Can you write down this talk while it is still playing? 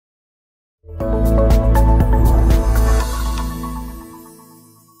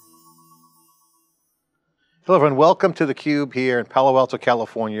Hello everyone, welcome to theCUBE here in Palo Alto,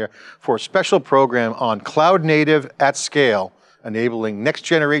 California for a special program on cloud native at scale, enabling next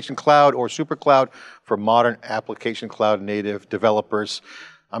generation cloud or super cloud for modern application cloud native developers.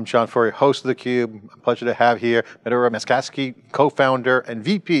 I'm John Furrier, host of theCUBE. A pleasure to have here Madhura Maskasky, co-founder and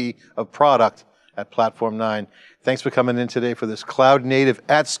VP of product at Platform9. Thanks for coming in today for this cloud native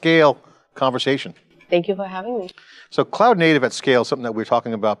at scale conversation. Thank you for having me. So cloud native at scale is something that we're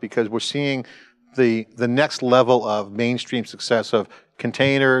talking about because we're seeing the next level of mainstream success of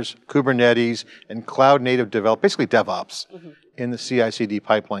containers, Kubernetes, and cloud native basically DevOps in the CI/CD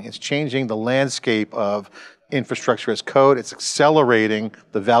pipeline. It's changing the landscape of infrastructure as code. It's accelerating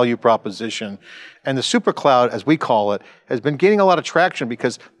the value proposition. And the super cloud, as we call it, has been gaining a lot of traction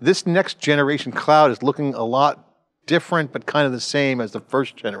because this next generation cloud is looking a lot different, but kind of the same as the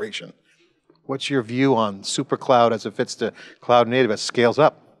first generation. What's your view on super cloud as it fits to cloud native as it scales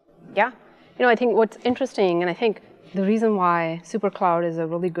up? Yeah. You know, I think what's interesting, and I think the reason why supercloud is a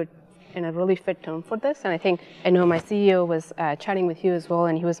really good and a really fit term for this, and I know my CEO was chatting with you as well,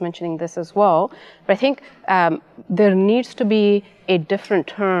 and he was mentioning this as well, but I think there needs to be a different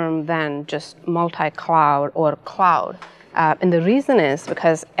term than just multi-cloud or cloud. And the reason is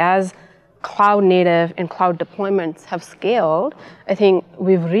because as cloud native and cloud deployments have scaled, I think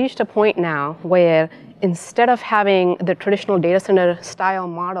we've reached a point now where instead of having the traditional data center style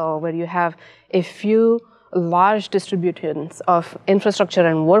model where you have a few large distributions of infrastructure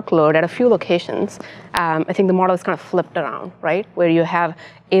and workload at a few locations, I think the model is kind of flipped around, right? Where you have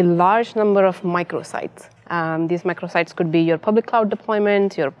a large number of microsites. These microsites could be your public cloud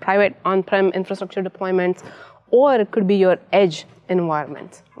deployments, your private on-prem infrastructure deployments, or it could be your edge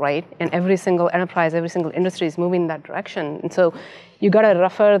environment, right? And every single enterprise, every single industry is moving in that direction. And so you got to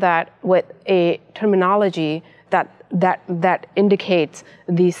refer that with a terminology that indicates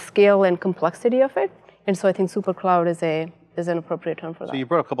the scale and complexity of it. And so I think supercloud is an appropriate term for that. So you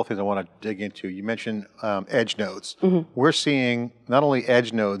brought up a couple of things I want to dig into. You mentioned edge nodes. We're seeing not only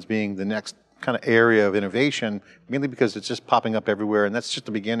edge nodes being the next kind of area of innovation, mainly because it's just popping up everywhere, and that's just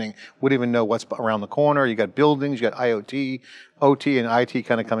the beginning. Wouldn't even know what's around the corner. You got buildings, you got IoT, OT, and IT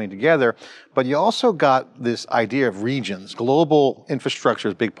kind of coming together. But you also got this idea of regions. Global infrastructure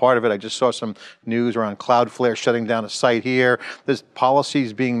is a big part of it. I just saw some news around Cloudflare shutting down a site here. There's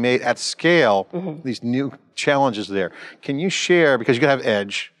policies being made at scale, these new challenges there. Can you share, because you gotta have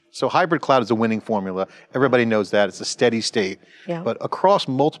edge, so hybrid cloud is a winning formula. Everybody knows that, it's a steady state. Yeah. But across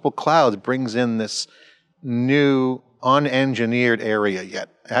multiple clouds brings in this new unengineered area yet.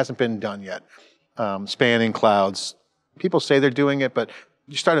 It hasn't been done yet. Spanning clouds. People say they're doing it, but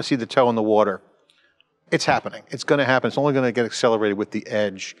you're starting to see the toe in the water. It's happening, it's gonna happen. It's only gonna get accelerated with the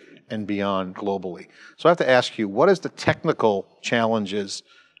edge and beyond globally. So I have to ask you, what is the technical challenges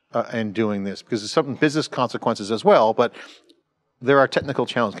in doing this? Because there's some business consequences as well, but there are technical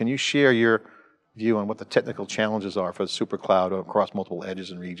challenges. Can you share your view on what the technical challenges are for the super cloud across multiple edges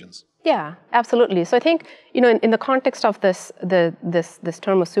and regions? Yeah, absolutely. So I think, you know, in the context of this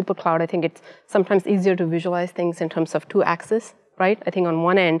term of super cloud, I think it's sometimes easier to visualize things in terms of two axes, right? I think on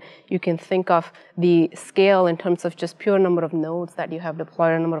one end, you can think of the scale in terms of just pure number of nodes that you have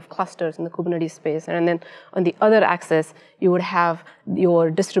deployed, a number of clusters in the Kubernetes space. And then on the other axis, you would have your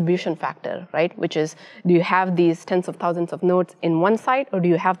distribution factor, right? Which is, do you have these tens of thousands of nodes in one site, or do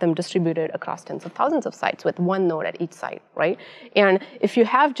you have them distributed across tens of thousands of sites with one node at each site, right? And if you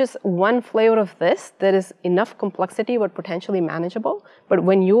have just one flavor of this, there is enough complexity but potentially manageable. But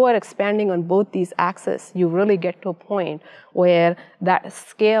when you are expanding on both these axes, you really get to a point where that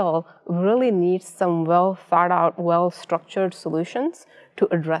scale really needs some well thought out, well structured solutions to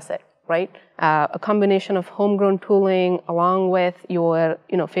address it, right? A combination of homegrown tooling along with your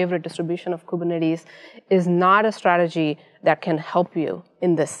favorite distribution of Kubernetes is not a strategy that can help you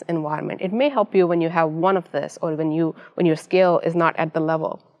in this environment. It may help you when you have one of this, or when your scale is not at the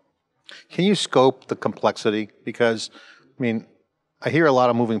level. Can you scope the complexity? Because, I mean, I hear a lot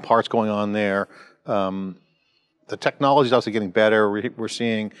of moving parts going on there. The technology is also getting better. We're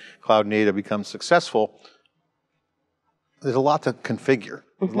seeing cloud native become successful. There's a lot to configure,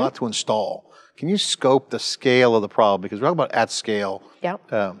 there's a lot to install. Can you scope the scale of the problem? Because we're talking about at scale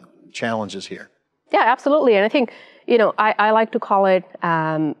challenges here. Yeah, absolutely. And I think, I like to call it,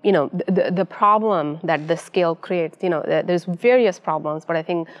 the problem that the scale creates. There's various problems, but I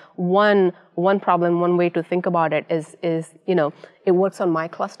think one problem, one way to think about it is it works on my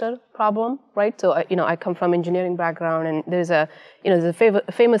cluster problem, right? So, I come from engineering background, and there's a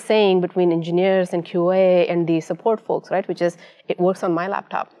famous saying between engineers and QA and the support folks, right? Which is, it works on my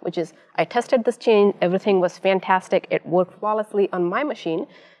laptop, which is, I tested this change, everything was fantastic, it worked flawlessly on my machine.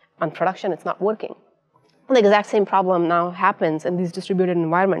 On production, it's not working. the exact same problem now happens in these distributed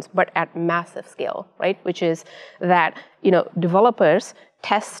environments, but at massive scale, right? Which is that, developers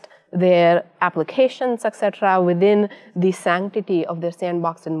test their applications, et cetera, within the sanctity of their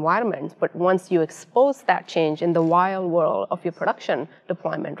sandbox environments. But once you expose that change in the wild world of your production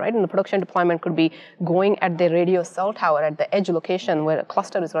deployment, right? And the production deployment could be going at the radio cell tower at the edge location where a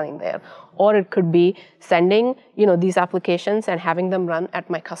cluster is running there. Or it could be sending, these applications and having them run at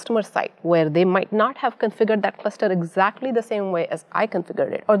my customer site where they might not have configured that cluster exactly the same way as I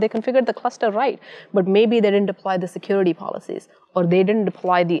configured it. Or they configured the cluster right, but maybe they didn't deploy the security policies, or they didn't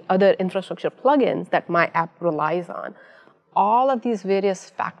deploy the other infrastructure plugins that my app relies on. All of these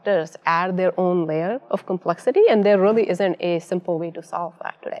various factors add their own layer of complexity, and there really isn't a simple way to solve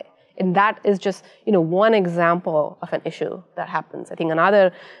that today. And that is just, one example of an issue that happens. I think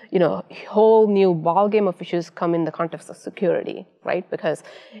another, whole new ballgame of issues come in the context of security, right? Because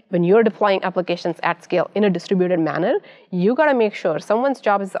when you're deploying applications at scale in a distributed manner, you got to make sure someone's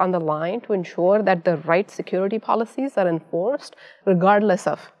job is on the line to ensure that the right security policies are enforced regardless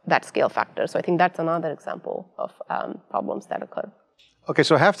of that scale factor. So I think that's another example of problems that occur. Okay,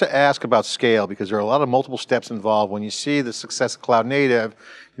 so I have to ask about scale because there are a lot of multiple steps involved. When you see the success of cloud native,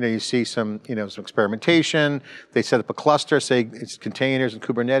 you see some, some experimentation. They set up a cluster, say it's containers and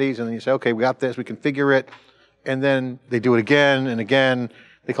Kubernetes, and then you say, okay, we got this, we configure it, and then they do it again and again.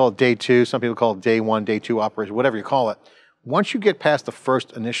 They call it day two. Some people call it day one, day two operation, whatever you call it. Once you get past the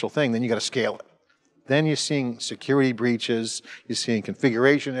first initial thing, then you got to scale it. Then you're seeing security breaches, you're seeing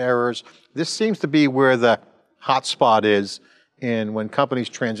configuration errors. This seems to be where the hot spot is. And when companies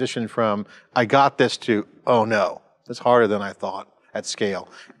transition from, I got this to, oh no, that's harder than I thought at scale.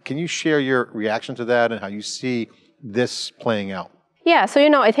 Can you share your reaction to that and how you see this playing out? Yeah, so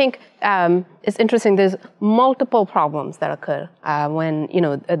I think it's interesting. There's multiple problems that occur when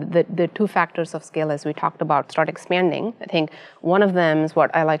the two factors of scale, as we talked about, start expanding. I think one of them is what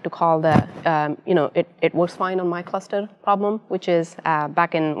I like to call the it works fine on my cluster problem, which is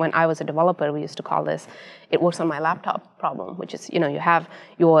back in when I was a developer, we used to call this it works on my laptop problem, which is you have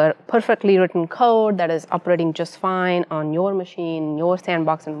your perfectly written code that is operating just fine on your machine, your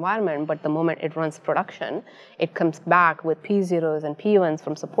sandbox environment, but the moment it runs production, it comes back with P0s and P1s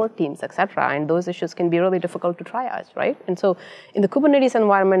from support teams, et cetera, and those issues can be really difficult to triage, right? And so in the Kubernetes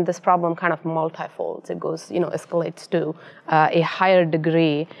environment, this problem kind of multifolds. It goes, escalates to a higher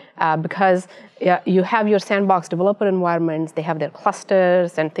degree because you have your sandbox developer environments, they have their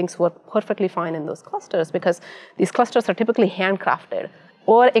clusters, and things work perfectly fine in those clusters because these clusters are typically handcrafted,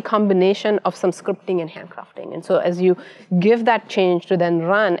 or a combination of some scripting and handcrafting. And so as you give that change to then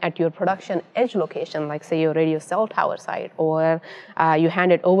run at your production edge location, like say your radio cell tower site, or you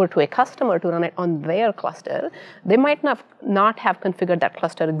hand it over to a customer to run it on their cluster, they might not have configured that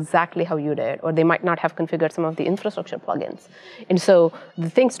cluster exactly how you did, or they might not have configured some of the infrastructure plugins. And so the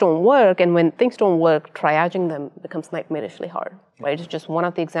things don't work, and when things don't work, triaging them becomes nightmarishly hard. Right? It's just one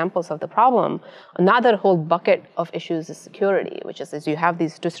of the examples of the problem. Another whole bucket of issues is security, which is as you have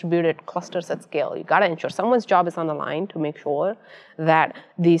these distributed clusters at scale, you got to ensure someone's job is on the line to make sure that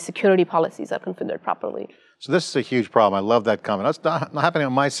the security policies are configured properly. So this is a huge problem. I love that comment. That's not happening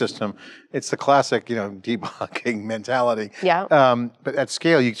on my system. It's the classic, debugging mentality. Yeah. But at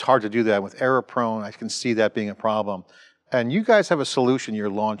scale, it's hard to do that. With error prone, I can see that being a problem. And you guys have a solution you're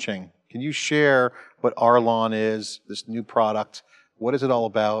launching. Can you share what Arlon is, this new product? What is it all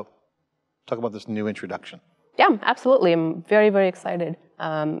about? Talk about this new introduction. Yeah, absolutely. I'm very, very excited.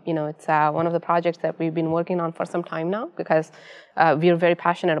 It's one of the projects that we've been working on for some time now because we are very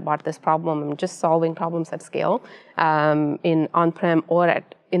passionate about this problem and just solving problems at scale in on-prem or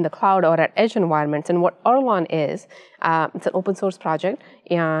in the cloud or at edge environments. And what Arlon is, it's an open source project,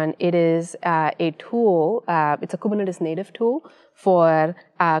 and it is a tool, it's a Kubernetes native tool for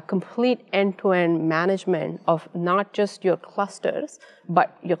complete end-to-end management of not just your clusters,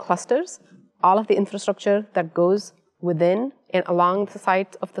 but your clusters, all of the infrastructure that goes within and along the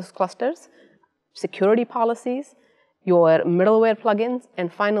sides of those clusters, security policies, your middleware plugins,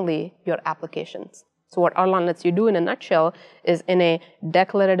 and finally, your applications. So what Arlon lets you do in a nutshell is in a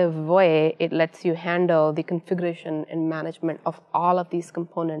declarative way, it lets you handle the configuration and management of all of these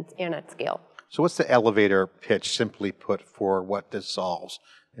components and at scale. So what's the elevator pitch, simply put, for what this solves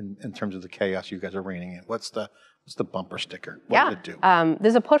in terms of the chaos you guys are reining in? What's the bumper sticker? What does it do?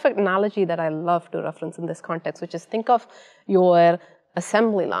 There's a perfect analogy that I love to reference in this context, which is think of your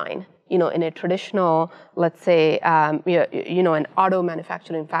assembly line, in a traditional, let's say, an auto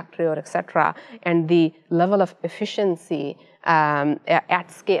manufacturing factory or et cetera, and the level of efficiency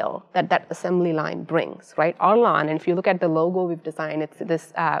at scale that assembly line brings, right? Arlon, and if you look at the logo we've designed, it's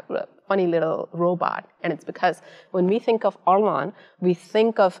this funny little robot. And it's because when we think of Arlon, we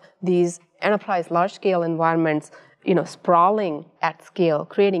think of these enterprise large-scale environments, sprawling at scale,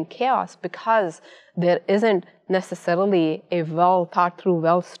 creating chaos because there isn't necessarily a well-thought-through,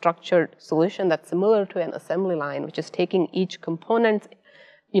 well-structured solution that's similar to an assembly line, which is taking each component,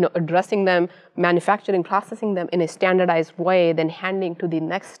 addressing them, manufacturing, processing them in a standardized way, then handing to the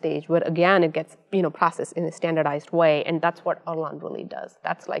next stage where again it gets processed in a standardized way, and that's what Arlon really does.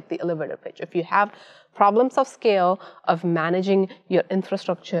 That's like the elevator pitch. If you have problems of scale of managing your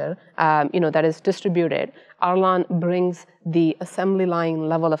infrastructure, that is distributed, Arlon brings the assembly line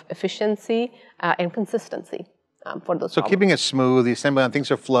level of efficiency and consistency. For those So problems. keeping it smooth, the assembly line, things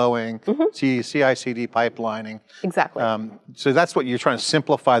are flowing, CI/CD pipelining. Exactly. So that's what you're trying to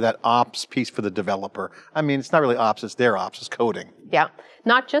simplify that ops piece for the developer. I mean, it's not really ops, it's their ops, it's coding. Yeah,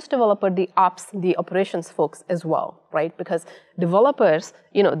 not just developer, the ops, the operations folks as well, right? Because developers,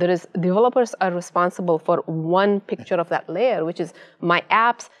 developers are responsible for one picture of that layer, which is my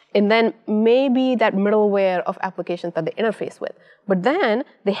apps, and then maybe that middleware of applications that they interface with. But then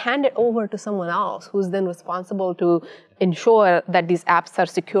they hand it over to someone else who's then responsible to ensure that these apps are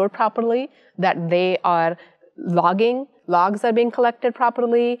secured properly, that they are logs are being collected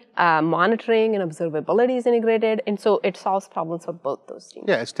properly, monitoring and observability is integrated, and so it solves problems for both those teams.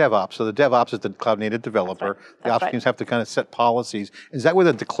 Yeah, it's DevOps. So the DevOps is the cloud native developer. The ops teams have to kind of set policies. Is that where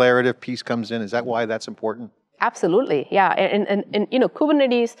the declarative piece comes in? Is that why that's important? Absolutely, yeah. And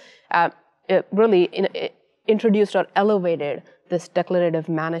Kubernetes really introduced or elevated this declarative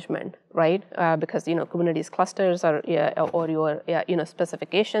management, right? Because Kubernetes clusters or your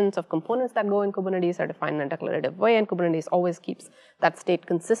specifications of components that go in Kubernetes are defined in a declarative way, and Kubernetes always keeps that state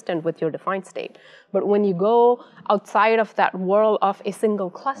consistent with your defined state. But when you go outside of that world of a single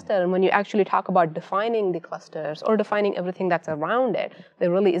cluster, and when you actually talk about defining the clusters or defining everything that's around it,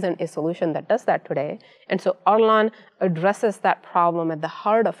 there really isn't a solution that does that today. And so Arlon addresses that problem at the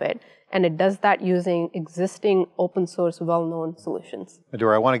heart of it. And it does that using existing open source, well-known solutions.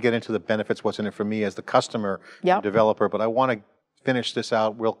 Madhura, I want to get into the benefits, what's in it for me as the customer, developer, but I want to finish this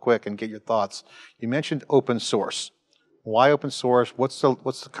out real quick and get your thoughts. You mentioned open source. Why open source? What's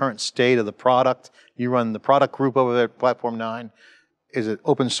the current state of the product? You run the product group over there at Platform9. Is it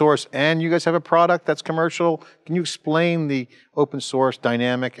open source and you guys have a product that's commercial? Can you explain the open source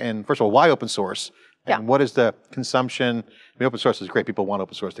dynamic? And first of all, why open source? And what is the consumption? I mean, open source is great. People want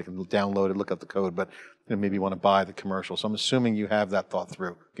open source. They can download it, look up the code, but maybe you want to buy the commercial. So I'm assuming you have that thought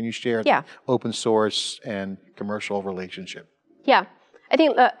through. Can you share the open source and commercial relationship? Yeah. I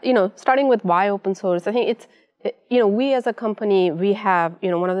think, starting with why open source, I think it's, we as a company, we have,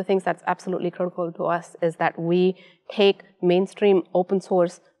 one of the things that's absolutely critical to us is that we take mainstream open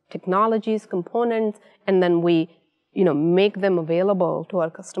source technologies, components, and then we make them available to our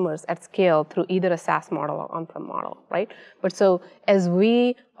customers at scale through either a SaaS model or on-prem model, right? But so as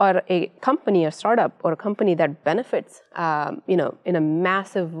we are a company, a startup, or a company that benefits, in a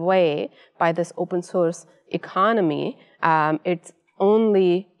massive way by this open source economy, it's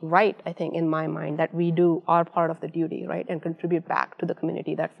only right, I think, in my mind, that we do our part of the duty, right, and contribute back to the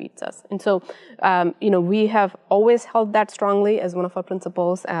community that feeds us. And so, we have always held that strongly as one of our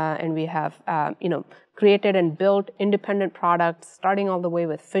principles, and we have, created and built independent products, starting all the way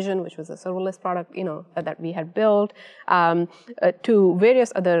with Fission, which was a serverless product, that we had built, to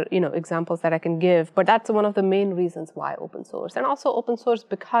various other, examples that I can give. But that's one of the main reasons why open source. And also open source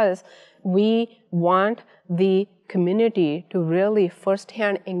because we want the community to really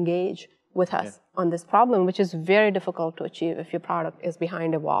firsthand engage with us on this problem, which is very difficult to achieve if your product is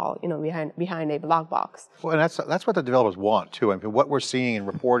behind a wall, behind a black box. Well, and that's what the developers want too. I mean, what we're seeing in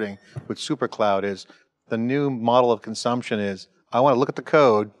reporting with supercloud is the new model of consumption is, I want to look at the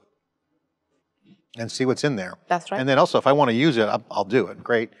code and see what's in there. That's right. And then also, if I want to use it, I'll do it.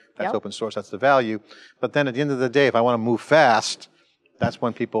 Great, that's open source, that's the value. But then at the end of the day, if I want to move fast, that's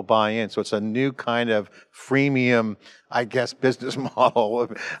when people buy in. So it's a new kind of freemium, I guess, business model.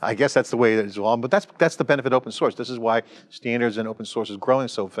 I guess that's the way it is. But that's the benefit of open source. This is why standards and open source is growing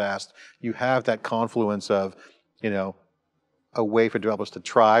so fast. You have that confluence of, a way for developers to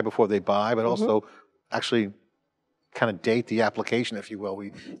try before they buy, but also actually kind of date the application, if you will.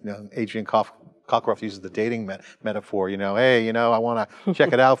 Adrian Cockcroft uses the dating metaphor, hey, I want to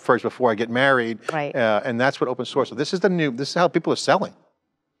check it out first before I get married. Right. And that's what open source, so this is how people are selling.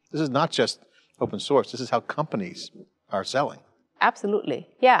 This is not just open source, this is how companies are selling. Absolutely.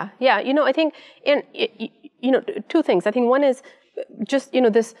 Yeah. I think, two things. I think one is just,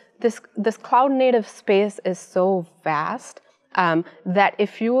 this cloud native space is so vast that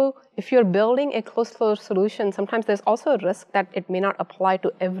if you're building a closed source solution, sometimes there's also a risk that it may not apply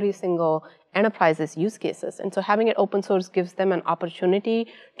to every single enterprise's use cases. And so having it open source gives them an opportunity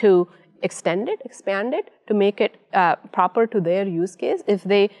to extend it, expand it, to make it proper to their use case if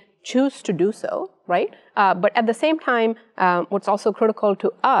they choose to do so, right? But at the same time, what's also critical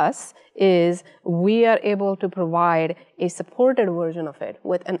to us is we are able to provide a supported version of it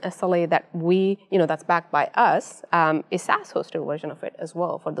with an SLA that that's backed by us, a SaaS hosted version of it as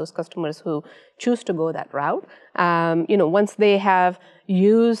well for those customers who choose to go that route. Once they have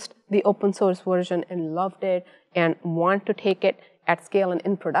used the open source version and loved it and want to take it at scale and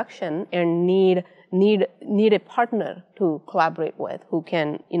in production and need a partner to collaborate with who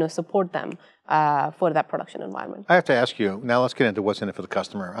can support them for that production environment. I have to ask you, now let's get into what's in it for the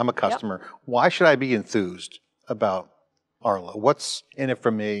customer. I'm a customer. Yep. Why should I be enthused about Arlo? What's in it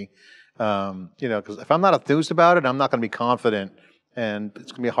for me? Because if I'm not enthused about it, I'm not going to be confident, and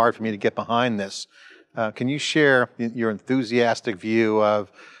it's going to be hard for me to get behind this. Can you share your enthusiastic view of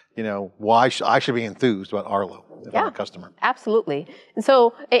why I should be enthused about Arlo if I'm a customer? Absolutely.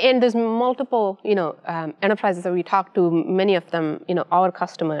 And there's multiple, enterprises that we talk to, many of them, our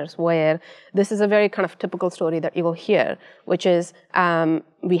customers, where this is a very kind of typical story that you will hear, which is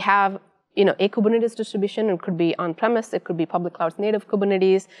we have, a Kubernetes distribution. It could be on-premise, it could be public cloud native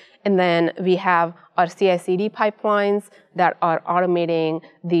Kubernetes, and then we have our CI/CD pipelines that are automating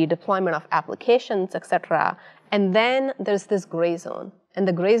the deployment of applications, etc. And then there's this gray zone. And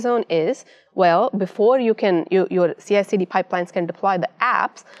the gray zone is, before your CI/CD pipelines can deploy the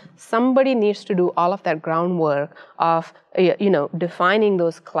apps, somebody needs to do all of that groundwork of, defining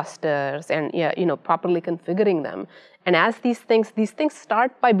those clusters and, properly configuring them. And as these things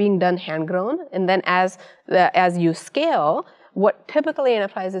start by being done hand-grown, and then as you scale, what typically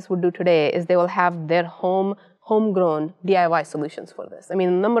enterprises would do today is they will have their homegrown DIY solutions for this. I mean,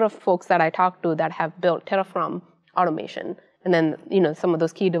 a number of folks that I talk to that have built Terraform automation, and then some of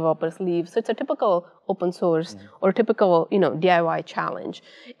those key developers leave. So it's a typical open source or typical DIY challenge.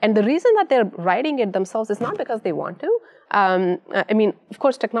 And the reason that they're writing it themselves is not because they want to. Of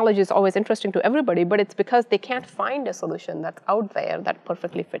course, technology is always interesting to everybody, but it's because they can't find a solution that's out there that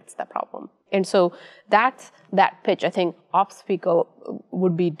perfectly fits that problem. And so that's that pitch. I think ops people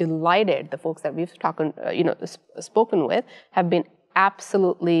would be delighted. The folks that we've spoken with have been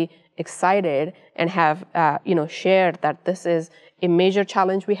absolutely excited and have shared that this is a major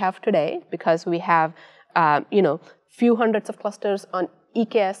challenge we have today because we have few hundreds of clusters on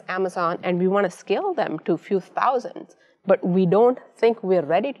EKS, Amazon, and we want to scale them to a few thousands. But we don't think we're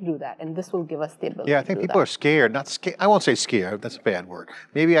ready to do that, and this will give us the ability to do that. Yeah, I think people are scared. Not scared. I won't say scared. That's a bad word.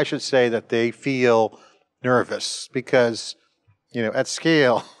 Maybe I should say that they feel nervous because, at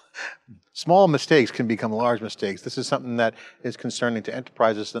scale, small mistakes can become large mistakes. This is something that is concerning to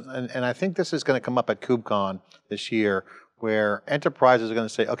enterprises, and I think this is going to come up at KubeCon this year, where enterprises are going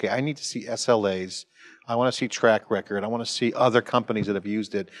to say, okay, I need to see SLAs. I want to see track record. I want to see other companies that have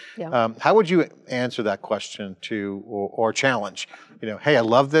used it. Yeah. How would you answer that question or challenge? Hey, I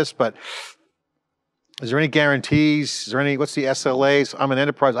love this, but is there any guarantees? Is there what's the SLAs? I'm an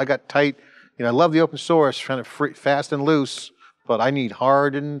enterprise. I got tight. I love the open source, kind of free, fast and loose, but I need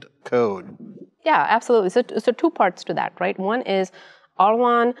hardened code. Yeah, absolutely. So two parts to that, right? One is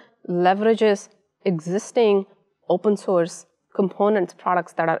Arlon leverages existing open source components,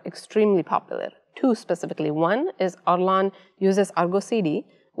 products that are extremely popular. Two specifically. One is Arlon uses Argo CD,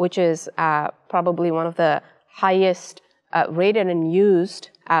 which is probably one of the highest rated and used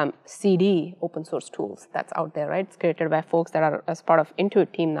CD open source tools that's out there, right? It's created by folks that are as part of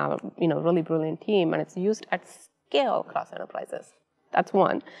Intuit team now, really brilliant team, and it's used at scale across enterprises. That's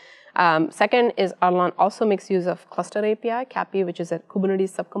one. Second is Arlon also makes use of Cluster API, CAPI, which is a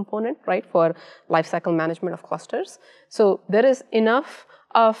Kubernetes subcomponent, right, for lifecycle management of clusters. So there is enough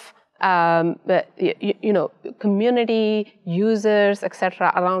of community users,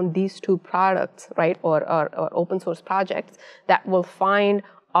 etc., around these two products, right, or open source projects that will find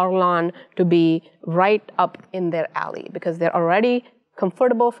Arlon to be right up in their alley because they're already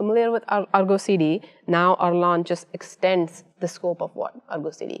comfortable, familiar with Argo CD. Now Arlon just extends the scope of what Argo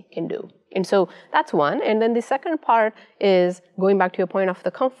CD can do. And so that's one. And then the second part is going back to your point of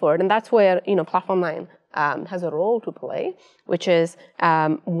the comfort, and that's where Platform9 has a role to play, which is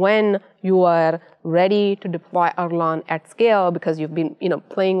when you are ready to deploy Arlon at scale because you've been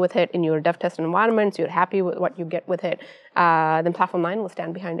playing with it in your dev test environments, you're happy with what you get with it, then Platform9 will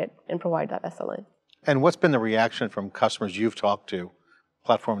stand behind it and provide that SLA. And what's been the reaction from customers you've talked to,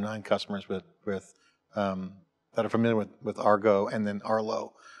 Platform9 customers with that are familiar with Argo and then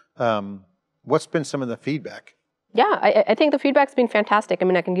Arlo? What's been some of the feedback? Yeah, I think the feedback's been fantastic. I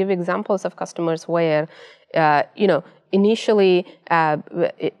mean, I can give examples of customers where, initially,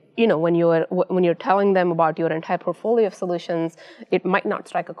 when you're telling them about your entire portfolio of solutions, it might not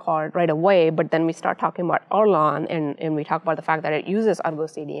strike a chord right away. But then we start talking about Arlon, and we talk about the fact that it uses Argo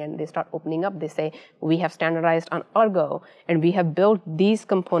CD, and they start opening up. They say, we have standardized on Argo, and we have built these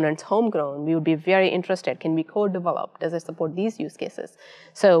components homegrown. We would be very interested. Can we co-develop? Does it support these use cases?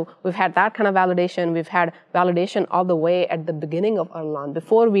 So we've had that kind of validation. We've had validation all the way at the beginning of Arlon,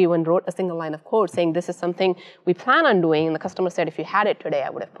 before we even wrote a single line of code saying this is something we plan on doing. And the customer said, if you had it today, I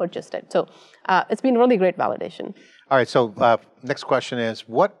would have purchased it. So it's been really great validation. All right, so next question is,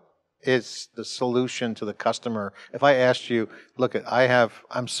 what is the solution to the customer? If I asked you, look,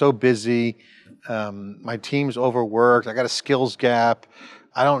 I'm so busy, my team's overworked, I got a skills gap,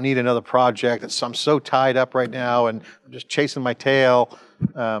 I don't need another project, I'm so tied up right now and I'm just chasing my tail.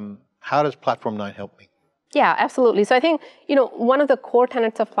 How does Platform9 help me? Yeah, absolutely. So I think, one of the core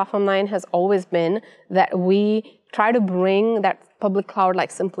tenets of Platform9 has always been that we try to bring that public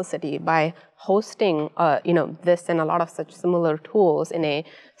cloud-like simplicity by hosting, this and a lot of such similar tools in a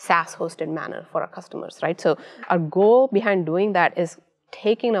SaaS-hosted manner for our customers, right? So our goal behind doing that is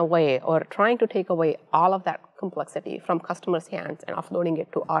taking away or trying to take away all of that complexity from customers' hands and offloading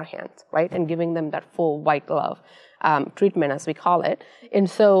it to our hands, right? And giving them that full white glove treatment, as we call it. And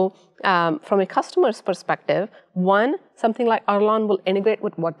so from a customer's perspective, something like Arlon will integrate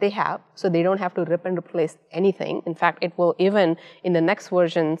with what they have, so they don't have to rip and replace anything. In fact, it will even, in the next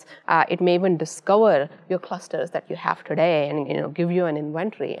versions, it may even discover your clusters that you have today and give you an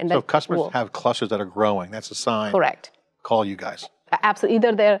inventory. And so if customers have clusters that are growing, that's a sign. Correct. Call you guys. Absolutely.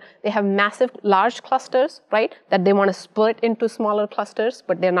 Either they have massive, large clusters, right, that they want to split into smaller clusters,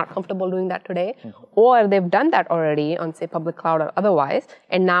 but they're not comfortable doing that today. Mm-hmm. Or they've done that already on, say, public cloud or otherwise,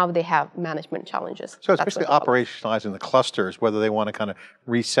 and now they have management challenges. So it's basically operationalizing the clusters, whether they want to kind of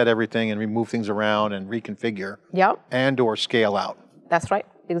reset everything and remove things around and reconfigure, and or scale out. That's right.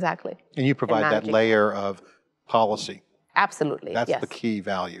 Exactly. And you provide that layer of policy. Absolutely. That's the key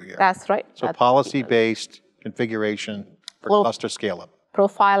value here. That's right. So policy-based configuration for cluster scale-up.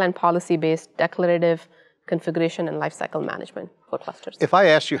 Profile and policy-based declarative configuration and lifecycle management for clusters. If I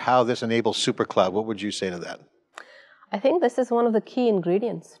asked you how this enables supercloud, what would you say to that? I think this is one of the key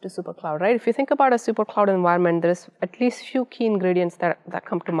ingredients to supercloud, right? If you think about a supercloud environment, there's at least a few key ingredients that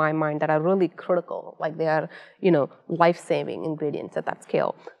come to my mind that are really critical, like they are, life-saving ingredients at that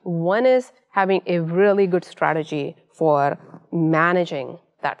scale. One is having a really good strategy for managing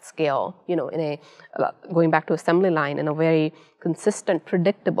that scale, going back to assembly line in a very consistent,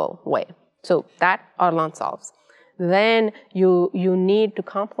 predictable way. So that Arlon solves. Then you need to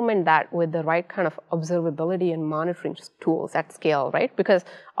complement that with the right kind of observability and monitoring tools at scale, right? Because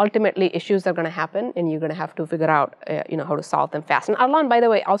ultimately issues are going to happen and you're going to have to figure out, how to solve them fast. And Arlon, by the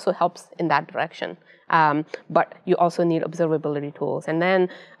way, also helps in that direction. But you also need observability tools. And then,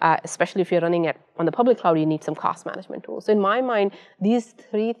 especially if you're running it on the public cloud, you need some cost management tools. So in my mind, these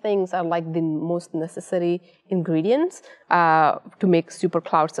three things are like the most necessary ingredients to make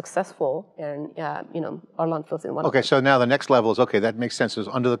supercloud successful. And, Arlon fills in one of them. Okay, so now the next level is, that makes sense. It's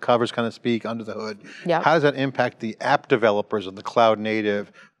under the covers, kind of speak, under the hood. Yep. How does that impact the app developers of the cloud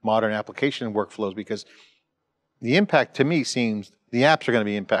native modern application workflows? Because the impact to me seems the apps are going to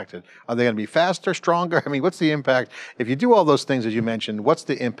be impacted. Are they going to be faster, stronger? I mean, what's the impact? If you do all those things as you mentioned, what's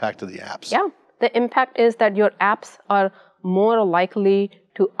the impact of the apps? Yeah, the impact is that your apps are more likely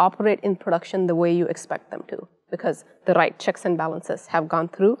to operate in production the way you expect them to, because the right checks and balances have gone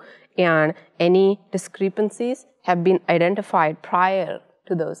through and any discrepancies have been identified prior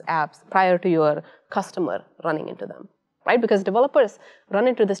to those apps, prior to your customer running into them. Right? Because developers run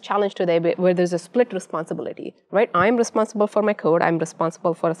into this challenge today where there's a split responsibility, right? I'm responsible for my code, I'm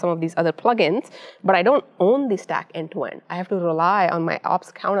responsible for some of these other plugins, but I don't own the stack end to end. I have to rely on my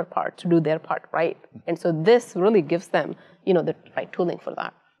ops counterpart to do their part right. And so this really gives them, the right tooling for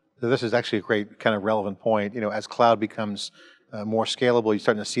that. So this is actually a great kind of relevant point. As cloud becomes more scalable, you're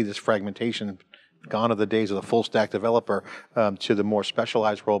starting to see this fragmentation. Gone are the days of the full stack developer to the more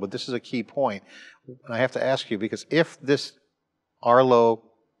specialized role, but this is a key point. And I have to ask you, because if this Arlo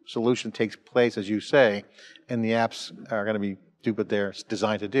solution takes place, as you say, and the apps are going to do what they're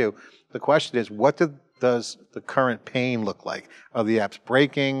designed to do, the question is, what does the current pain look like? Are the apps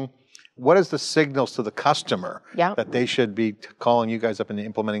breaking? What is the signals to the customer that they should be calling you guys up and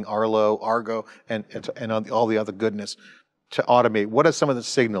implementing Arlo, Argo, and all the other goodness to automate? What are some of the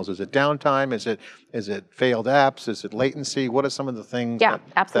signals? Is it downtime? Is it failed apps? Is it latency? What are some of the things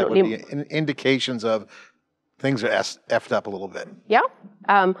that would be indications of things are effed up a little bit? Yeah,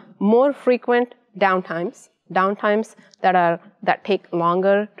 more frequent downtimes, downtimes that take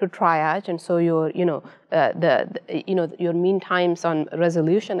longer to triage, and so your your mean times on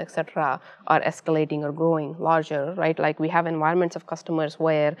resolution, etc., are escalating or growing larger, right? Like we have environments of customers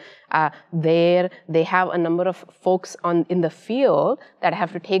where they have a number of folks in the field that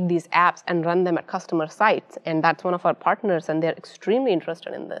have to take these apps and run them at customer sites, and that's one of our partners, and they're extremely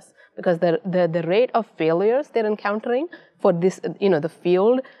interested in this because the rate of failures they're encountering for this, the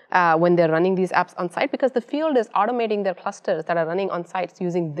field when they're running these apps on site, because the field is automating their clusters that are running on sites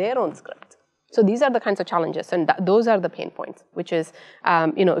using their own scripts. So these are the kinds of challenges, and those are the pain points, which is,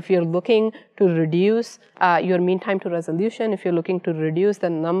 if you're looking to reduce your mean time to resolution, if you're looking to reduce the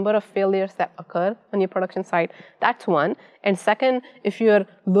number of failures that occur on your production site, that's one. And second, if you're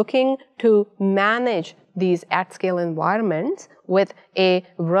looking to manage these at-scale environments with a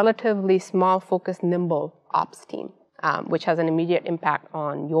relatively small, focused, nimble ops team, which has an immediate impact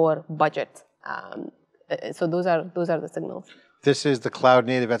on your budget. So those are the signals. This is the cloud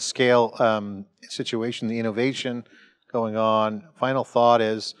native at scale situation, the innovation going on. Final thought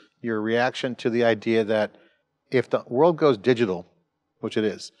is your reaction to the idea that if the world goes digital, which it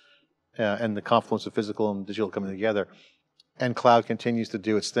is, and the confluence of physical and digital coming together, and cloud continues to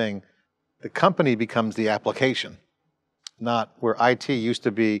do its thing, the company becomes the application, not where IT used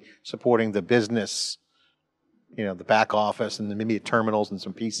to be supporting the business, the back office and maybe terminals and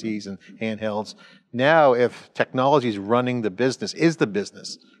some PCs and handhelds. Now, if technology is running the business,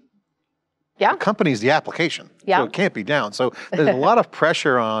 the company is the application. So it can't be down. So there's a lot of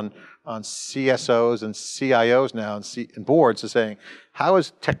pressure on CSOs and CIOs now and boards to saying, how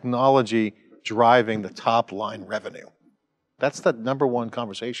is technology driving the top line revenue? That's the number one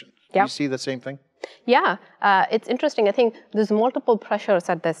conversation. Do you see the same thing? Yeah, it's interesting. I think there's multiple pressures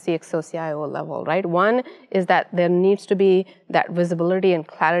at the CXO CIO level, right? One is that there needs to be that visibility and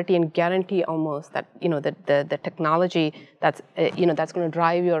clarity and guarantee almost that, the technology that's going to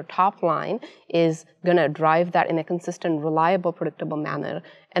drive your top line is going to drive that in a consistent, reliable, predictable manner.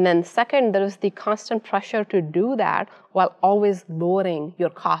 And then second, there is the constant pressure to do that while always lowering your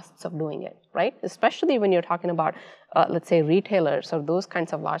costs of doing it, right? Especially when you're talking about, let's say, retailers or those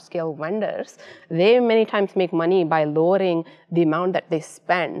kinds of large-scale vendors. They many times make money by lowering the amount that they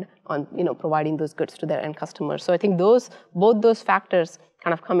spend on, providing those goods to their end customers. So I think both those factors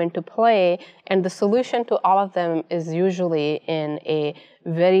kind of come into play, and the solution to all of them is usually in a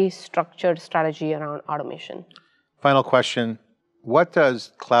very structured strategy around automation. Final question. What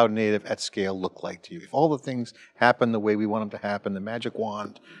does cloud native at scale look like to you? If all the things happen the way we want them to happen, the magic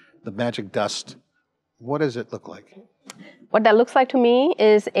wand, the magic dust, what does it look like? What that looks like to me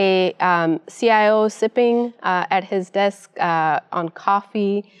is a CIO sipping at his desk on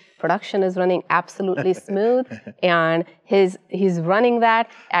coffee. Production is running absolutely smooth, and he's running that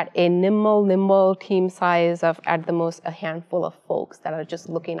at a nimble team size of at the most a handful of folks that are just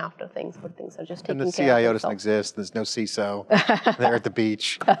looking after things, but things are just taking care of themselves. And the CIO doesn't exist. There's no CISO. They're at the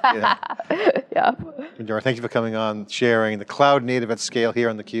beach. Yeah. Madhura, thank you for coming on, sharing the cloud native at scale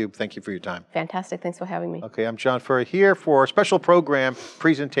here on theCUBE. Thank you for your time. Fantastic. Thanks for having me. Okay, I'm John Furrier here for a special program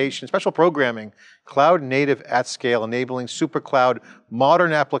presentation, special programming, cloud native at scale, enabling super cloud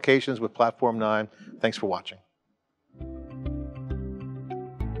modern applications with Platform9. Thanks for watching.